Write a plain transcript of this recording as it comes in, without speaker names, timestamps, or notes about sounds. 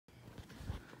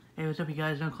Hey, what's up, you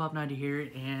guys? Club 90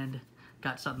 here, and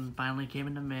got something finally came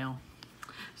in the mail.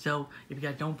 So, if you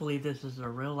guys don't believe this is a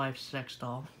real-life sex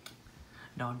doll,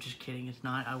 no, I'm just kidding. It's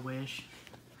not. I wish.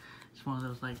 It's one of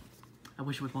those, like, I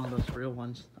wish it was one of those real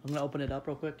ones. I'm gonna open it up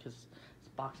real quick because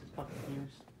this box is fucking huge.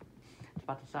 It's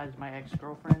about the size of my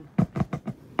ex-girlfriend.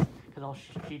 Because all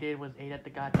she did was ate at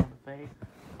the goddamn buffet.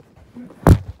 And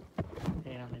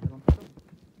I'm leaving them.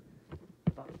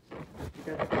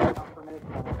 You guys can stop for a minute.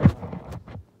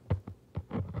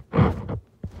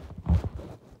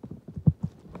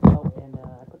 Oh, and I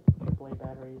put the AAA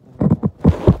batteries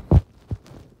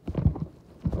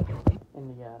in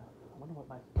the I wonder what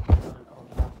my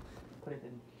put it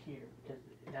in here because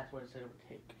that's what it said it would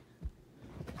take.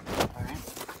 Alright.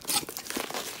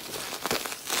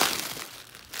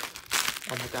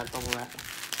 Oh my god, bubble wrap.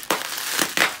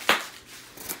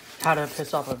 How to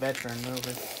piss off a veteran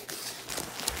movie.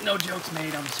 No jokes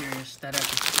made, I'm serious. That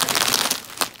episode.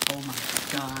 Oh my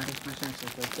god, my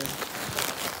senses right there.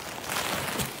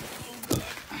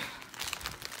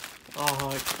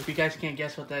 Oh, if you guys can't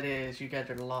guess what that is, you guys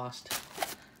are lost.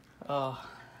 Oh.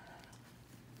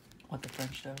 What the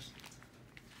French does.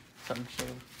 Something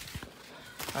shady.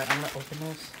 Alright, I'm gonna open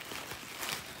this.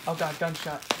 Oh god,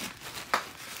 gunshot.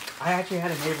 I actually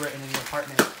had a neighbor in the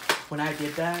apartment. When I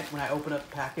did that, when I opened up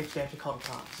the package, they actually called the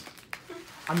cops.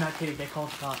 I'm not kidding, they called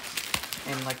the cops.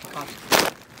 And like the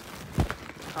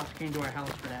cops came to our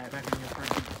house for that back in the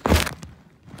apartment.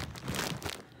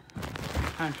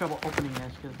 I'm having trouble opening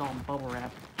this because it's all in bubble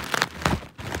wrap.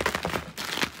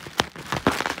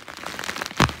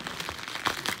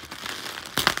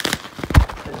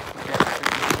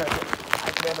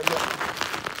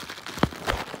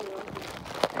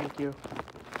 Thank you.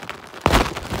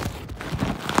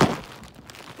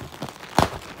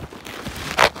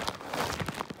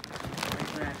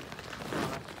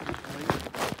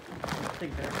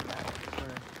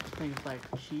 Things like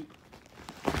cheap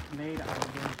made, I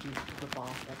would guarantee to flip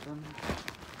off at them.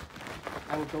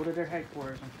 I would go to their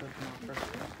headquarters and flip them off first.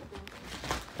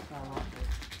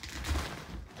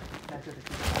 That's just a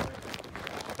key to it.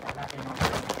 I'm not getting on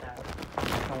with that.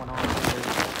 What's going on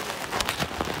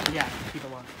with yeah, keep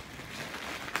it locked.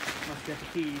 Once you get the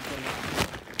keys, then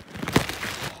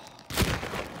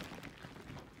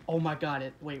oh my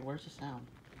god, wait, where's the sound?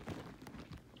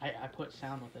 I put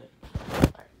sound with it.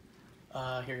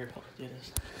 Here, let's do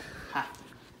this. Ha!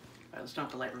 Alright, let's turn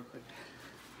off the light real quick.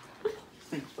 This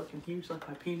thing's fucking huge, like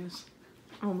my penis.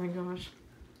 Oh my gosh.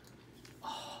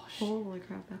 Oh, shit. Holy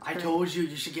crap, that's I told you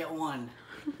should get one.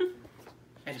 And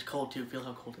it's cold too, feel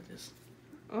how cold it is.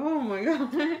 Oh my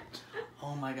god.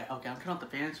 Oh my god, okay, I'm turning off the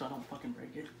fan so I don't fucking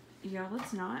break it. Yeah,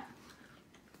 let's not.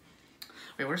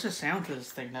 Wait, where's the sound to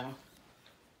this thing now?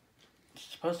 There's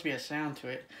supposed to be a sound to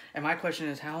it. And my question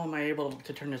is, how am I able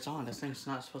to turn this on? This thing's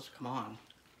not supposed to come on.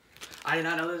 I did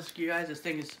not know this, you guys. This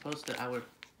thing is supposed to,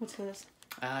 What's this?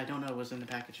 I don't know, it was in the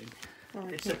packaging. Oh,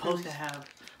 it's supposed to have,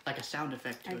 like, a sound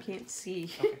effect to it. I can't see.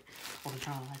 Okay. Well,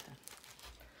 turn on the light then.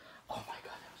 Oh my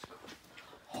god, that was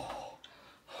cool.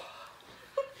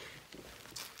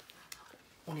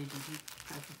 Oh.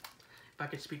 If I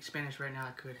could speak Spanish right now,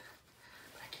 I could.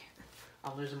 But I can't.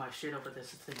 I'm losing my shit over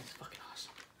this. This thing is fucking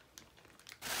awesome.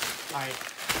 Alright.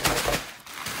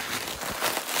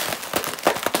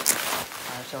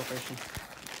 Celebration.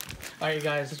 Alright, you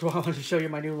guys, this is what I wanted to show you,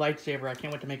 my new lightsaber. I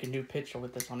can't wait to make a new picture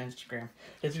with this on Instagram.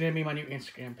 This is going to be my new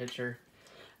Instagram picture.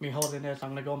 Me holding this, I'm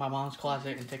going to go in my mom's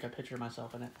closet and take a picture of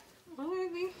myself in it. What are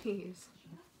these?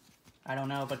 I don't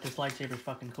know, but this lightsaber is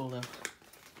fucking cool, though. I'm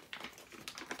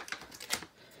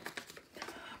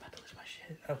about to lose my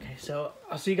shit. Okay, so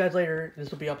I'll see you guys later. This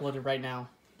will be uploaded right now.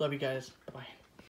 Love you guys. Bye-bye.